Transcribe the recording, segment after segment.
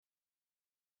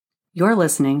You're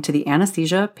listening to the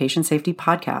Anesthesia Patient Safety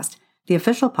Podcast, the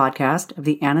official podcast of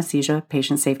the Anesthesia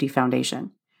Patient Safety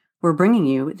Foundation. We're bringing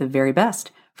you the very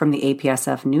best from the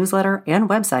APSF newsletter and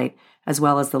website, as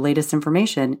well as the latest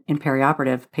information in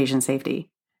perioperative patient safety.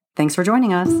 Thanks for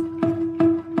joining us.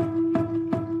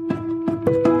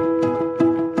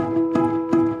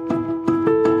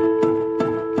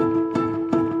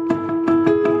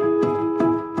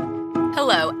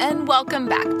 Hello, and welcome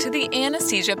back to the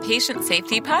Anesthesia Patient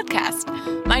Safety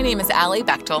Podcast. My name is Allie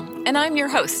Bechtel, and I'm your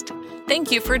host.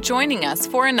 Thank you for joining us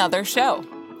for another show.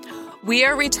 We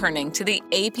are returning to the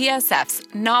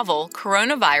APSF's novel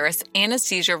Coronavirus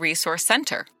Anesthesia Resource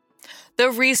Center.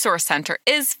 The Resource Center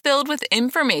is filled with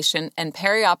information and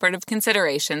perioperative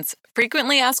considerations,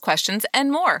 frequently asked questions,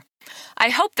 and more. I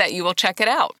hope that you will check it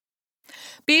out.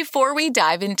 Before we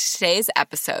dive into today's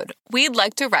episode, we'd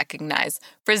like to recognize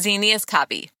Fresenius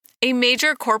Kabi, a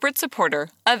major corporate supporter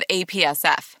of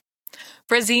APSF.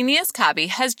 Fresenius Kabi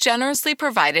has generously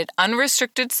provided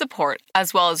unrestricted support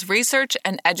as well as research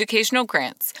and educational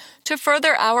grants to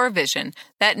further our vision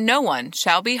that no one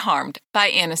shall be harmed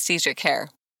by anesthesia care.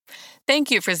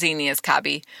 Thank you, Fresenius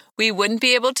Kabi. We wouldn't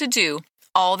be able to do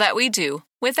all that we do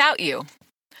without you.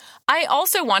 I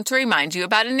also want to remind you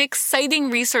about an exciting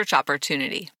research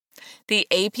opportunity. The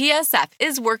APSF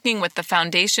is working with the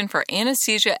Foundation for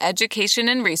Anesthesia Education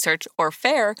and Research, or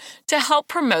FAIR, to help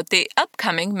promote the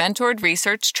upcoming Mentored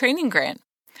Research Training Grant.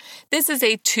 This is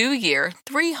a 2-year,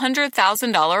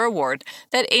 $300,000 award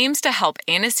that aims to help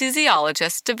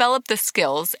anesthesiologists develop the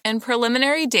skills and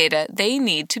preliminary data they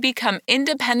need to become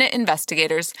independent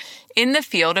investigators in the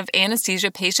field of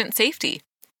anesthesia patient safety.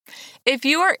 If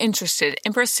you are interested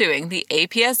in pursuing the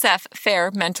APSF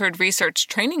FAIR Mentored Research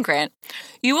Training Grant,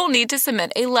 you will need to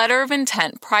submit a letter of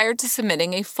intent prior to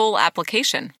submitting a full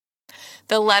application.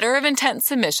 The letter of intent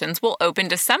submissions will open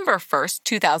December 1st,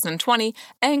 2020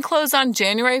 and close on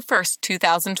January 1st,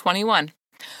 2021.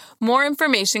 More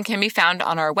information can be found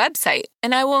on our website,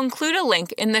 and I will include a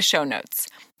link in the show notes.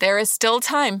 There is still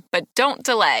time, but don't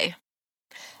delay.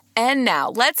 And now,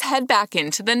 let's head back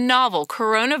into the novel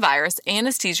Coronavirus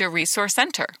Anesthesia Resource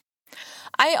Center.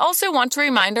 I also want to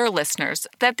remind our listeners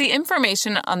that the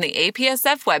information on the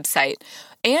APSF website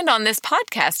and on this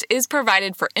podcast is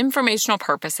provided for informational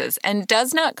purposes and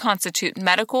does not constitute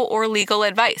medical or legal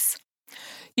advice.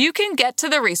 You can get to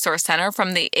the Resource Center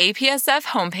from the APSF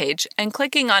homepage and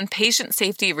clicking on Patient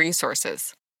Safety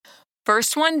Resources.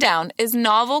 First one down is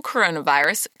Novel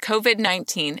Coronavirus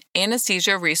COVID-19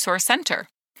 Anesthesia Resource Center.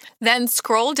 Then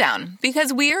scroll down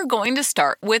because we are going to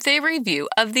start with a review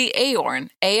of the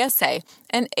AORN, ASA,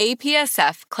 and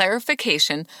APSF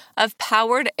clarification of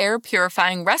Powered Air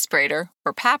Purifying Respirator,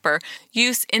 or PAPR,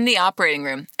 use in the operating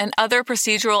room and other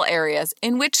procedural areas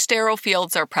in which sterile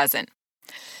fields are present.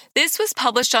 This was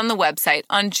published on the website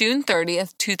on June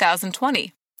 30th,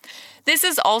 2020. This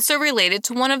is also related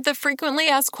to one of the frequently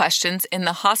asked questions in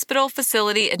the Hospital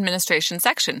Facility Administration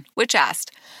section, which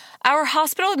asked, "Our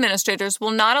hospital administrators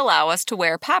will not allow us to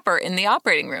wear PAPR in the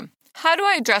operating room. How do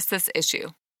I address this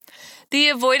issue?" The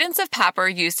avoidance of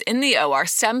PAPR use in the OR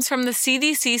stems from the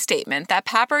CDC statement that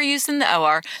PAPR use in the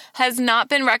OR has not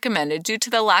been recommended due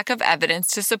to the lack of evidence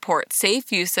to support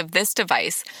safe use of this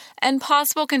device and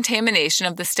possible contamination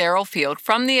of the sterile field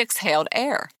from the exhaled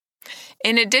air.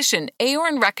 In addition,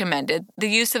 AORN recommended the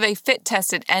use of a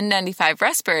fit-tested N95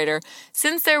 respirator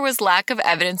since there was lack of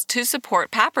evidence to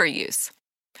support PAPR use.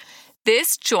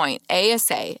 This joint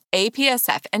ASA,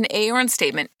 APSF, and AORN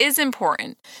statement is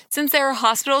important since there are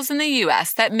hospitals in the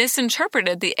U.S. that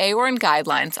misinterpreted the AORN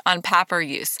guidelines on PAPR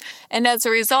use, and as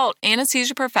a result,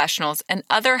 anesthesia professionals and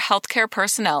other healthcare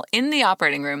personnel in the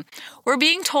operating room were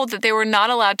being told that they were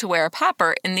not allowed to wear a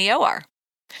PAPR in the OR.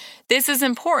 This is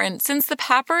important since the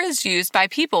PAPR is used by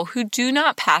people who do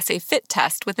not pass a fit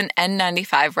test with an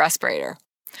N95 respirator.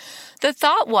 The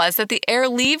thought was that the air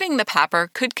leaving the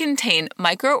PAPR could contain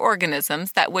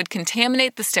microorganisms that would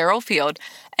contaminate the sterile field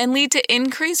and lead to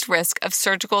increased risk of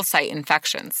surgical site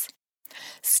infections.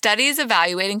 Studies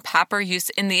evaluating PAPR use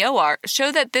in the OR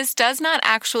show that this does not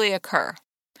actually occur.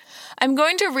 I'm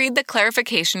going to read the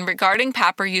clarification regarding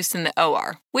PAPR use in the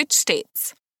OR, which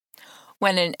states,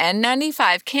 "When an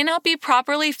N95 cannot be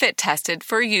properly fit tested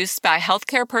for use by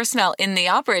healthcare personnel in the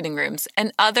operating rooms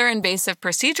and other invasive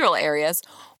procedural areas,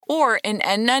 or an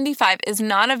N95 is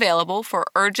not available for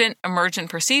urgent emergent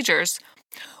procedures,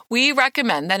 we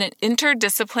recommend that an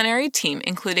interdisciplinary team,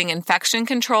 including infection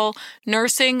control,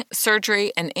 nursing,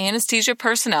 surgery, and anesthesia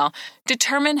personnel,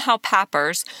 determine how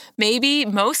PAPRs may be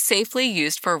most safely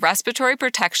used for respiratory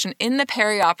protection in the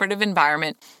perioperative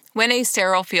environment when a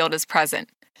sterile field is present.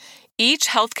 Each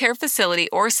healthcare facility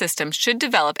or system should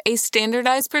develop a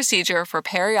standardized procedure for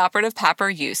perioperative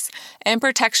PAPR use and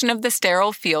protection of the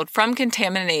sterile field from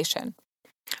contamination.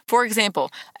 For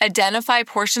example, identify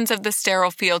portions of the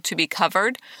sterile field to be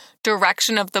covered,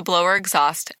 direction of the blower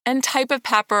exhaust, and type of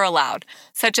PAPR allowed,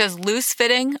 such as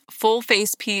loose-fitting,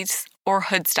 full-face piece, or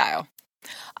hood style.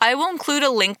 I will include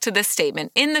a link to this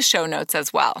statement in the show notes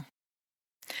as well.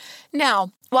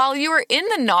 Now, while you are in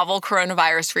the Novel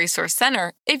Coronavirus Resource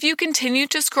Center, if you continue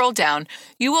to scroll down,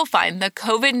 you will find the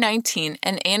COVID-19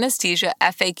 and anesthesia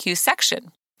FAQ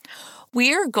section.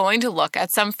 We are going to look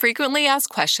at some frequently asked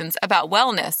questions about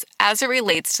wellness as it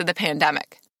relates to the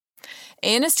pandemic.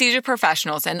 Anesthesia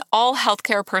professionals and all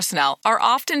healthcare personnel are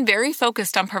often very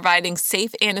focused on providing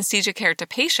safe anesthesia care to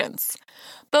patients.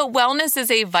 But wellness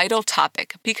is a vital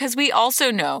topic because we also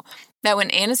know that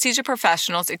when anesthesia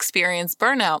professionals experience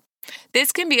burnout,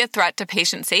 this can be a threat to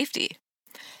patient safety.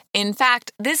 In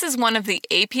fact, this is one of the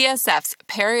APSF's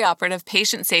perioperative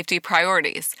patient safety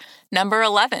priorities, number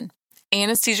 11.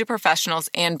 Anesthesia professionals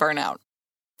and burnout.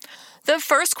 The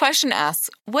first question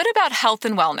asks, what about health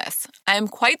and wellness? I am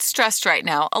quite stressed right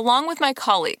now along with my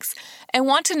colleagues and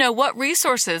want to know what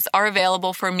resources are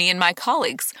available for me and my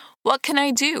colleagues. What can I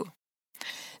do?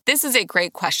 This is a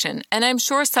great question, and I'm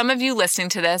sure some of you listening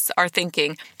to this are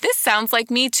thinking, this sounds like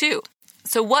me too.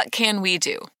 So what can we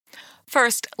do?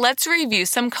 First, let's review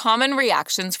some common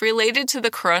reactions related to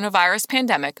the coronavirus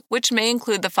pandemic, which may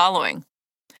include the following.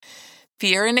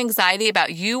 Fear and anxiety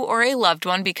about you or a loved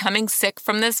one becoming sick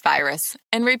from this virus,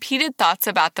 and repeated thoughts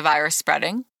about the virus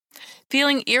spreading.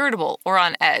 Feeling irritable or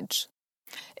on edge.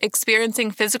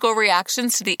 Experiencing physical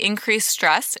reactions to the increased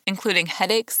stress, including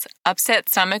headaches, upset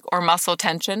stomach, or muscle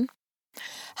tension.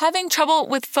 Having trouble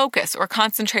with focus or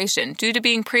concentration due to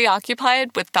being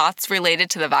preoccupied with thoughts related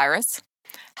to the virus.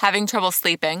 Having trouble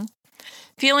sleeping.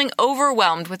 Feeling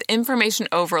overwhelmed with information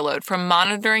overload from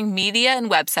monitoring media and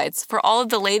websites for all of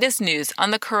the latest news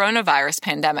on the coronavirus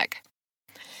pandemic.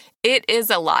 It is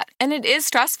a lot, and it is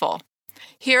stressful.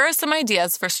 Here are some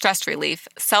ideas for stress relief,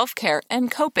 self-care, and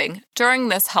coping during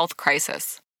this health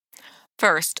crisis.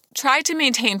 First, try to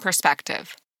maintain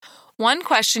perspective. One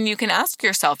question you can ask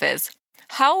yourself is,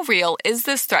 how real is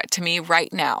this threat to me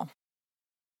right now?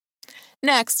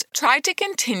 Next, try to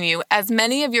continue as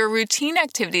many of your routine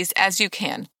activities as you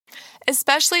can,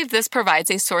 especially if this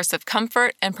provides a source of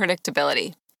comfort and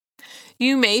predictability.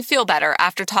 You may feel better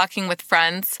after talking with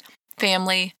friends,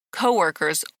 family,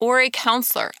 coworkers, or a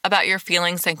counselor about your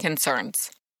feelings and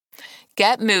concerns.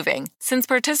 Get moving, since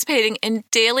participating in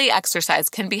daily exercise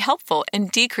can be helpful in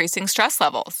decreasing stress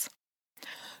levels.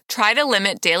 Try to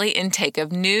limit daily intake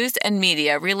of news and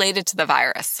media related to the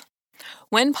virus.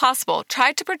 When possible,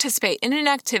 try to participate in an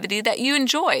activity that you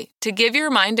enjoy to give your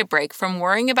mind a break from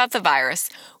worrying about the virus,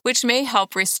 which may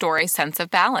help restore a sense of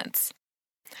balance.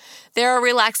 There are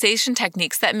relaxation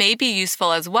techniques that may be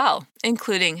useful as well,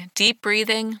 including deep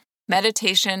breathing,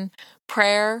 meditation,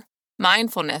 prayer,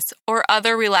 mindfulness, or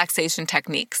other relaxation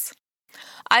techniques.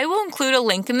 I will include a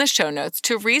link in the show notes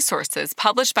to resources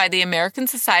published by the American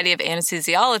Society of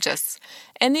Anesthesiologists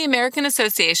and the American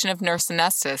Association of Nurse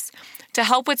Anesthetists to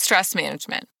help with stress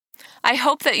management. I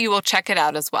hope that you will check it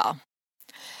out as well.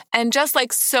 And just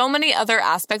like so many other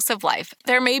aspects of life,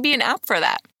 there may be an app for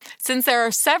that, since there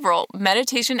are several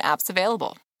meditation apps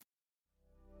available.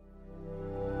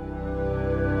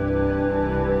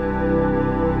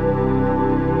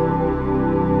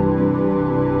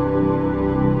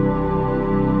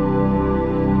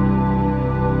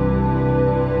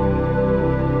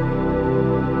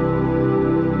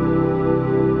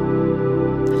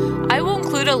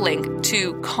 A link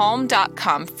to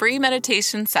Calm.com free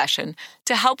meditation session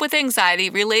to help with anxiety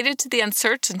related to the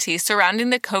uncertainty surrounding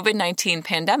the COVID-19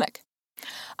 pandemic.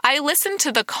 I listened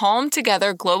to the Calm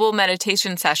Together global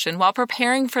meditation session while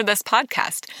preparing for this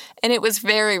podcast, and it was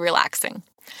very relaxing.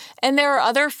 And there are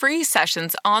other free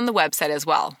sessions on the website as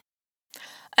well.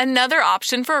 Another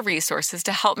option for resources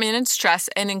to help manage stress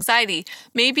and anxiety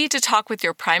may be to talk with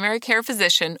your primary care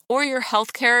physician or your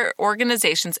healthcare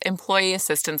organization's employee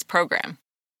assistance program.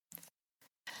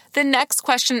 The next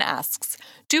question asks,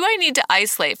 do I need to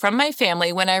isolate from my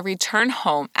family when I return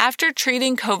home after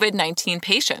treating COVID-19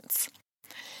 patients?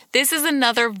 This is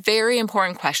another very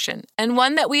important question and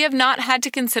one that we have not had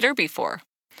to consider before.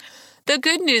 The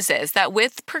good news is that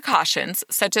with precautions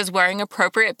such as wearing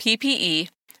appropriate PPE,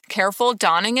 careful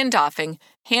donning and doffing,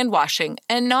 hand washing,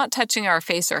 and not touching our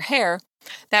face or hair,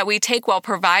 that we take while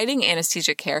providing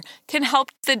anesthesia care can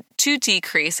help to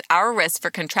decrease our risk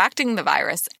for contracting the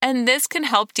virus, and this can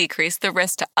help decrease the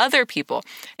risk to other people,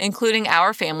 including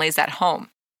our families at home.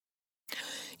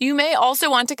 You may also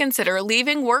want to consider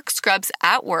leaving work scrubs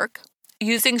at work,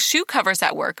 using shoe covers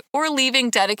at work, or leaving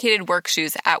dedicated work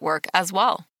shoes at work as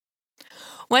well.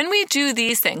 When we do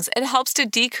these things, it helps to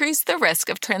decrease the risk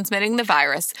of transmitting the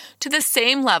virus to the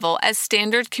same level as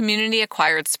standard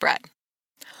community-acquired spread.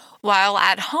 While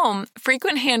at home,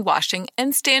 frequent hand washing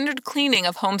and standard cleaning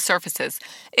of home surfaces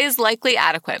is likely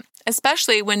adequate,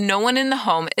 especially when no one in the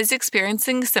home is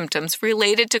experiencing symptoms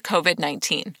related to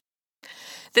COVID-19.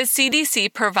 The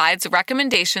CDC provides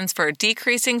recommendations for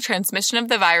decreasing transmission of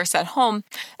the virus at home,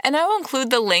 and I will include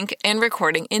the link and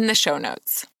recording in the show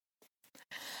notes.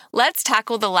 Let's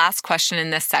tackle the last question in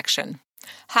this section.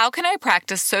 How can I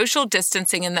practice social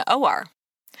distancing in the OR?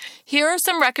 Here are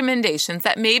some recommendations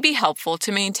that may be helpful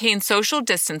to maintain social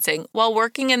distancing while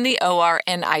working in the OR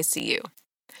and ICU.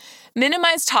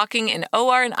 Minimize talking in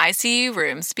OR and ICU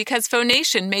rooms because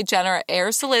phonation may generate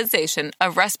aerosolization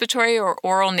of respiratory or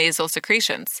oral nasal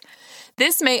secretions.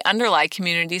 This may underlie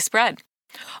community spread.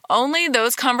 Only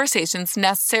those conversations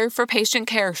necessary for patient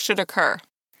care should occur.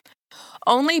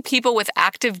 Only people with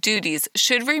active duties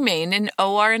should remain in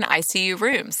OR and ICU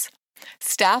rooms.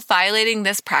 Staff violating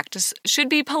this practice should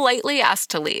be politely asked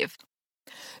to leave.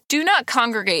 Do not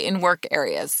congregate in work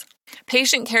areas.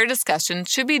 Patient care discussions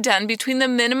should be done between the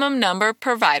minimum number of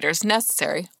providers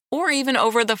necessary, or even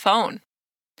over the phone.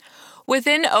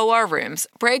 Within OR rooms,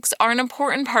 breaks are an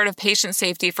important part of patient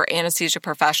safety for anesthesia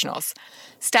professionals.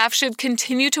 Staff should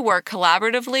continue to work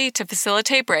collaboratively to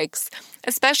facilitate breaks,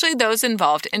 especially those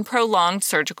involved in prolonged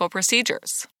surgical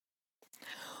procedures.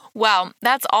 Well,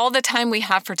 that's all the time we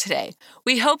have for today.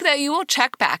 We hope that you will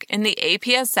check back in the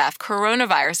APSF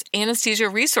Coronavirus Anesthesia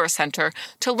Resource Center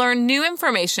to learn new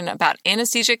information about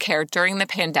anesthesia care during the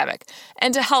pandemic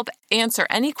and to help answer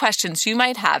any questions you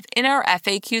might have in our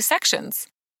FAQ sections.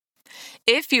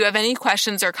 If you have any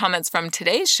questions or comments from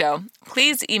today's show,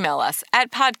 please email us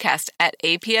at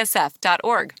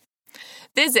podcast@apsf.org.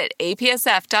 Visit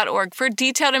apsf.org for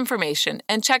detailed information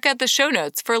and check out the show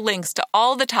notes for links to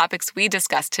all the topics we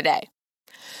discussed today.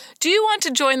 Do you want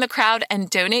to join the crowd and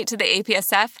donate to the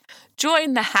APSF?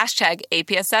 Join the hashtag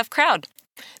APSF crowd.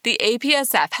 The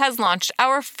APSF has launched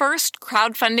our first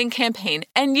crowdfunding campaign,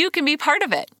 and you can be part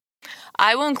of it.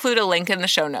 I will include a link in the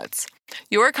show notes.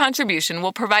 Your contribution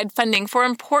will provide funding for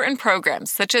important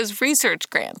programs such as research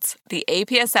grants, the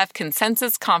APSF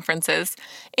Consensus Conferences,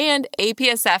 and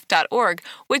APSF.org,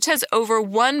 which has over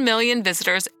 1 million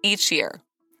visitors each year.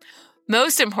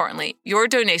 Most importantly, your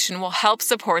donation will help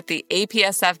support the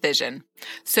APSF vision.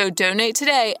 So donate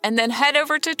today and then head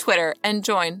over to Twitter and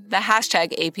join the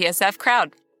hashtag APSF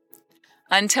crowd.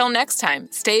 Until next time,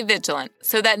 stay vigilant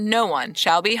so that no one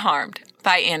shall be harmed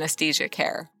by anesthesia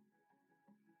care.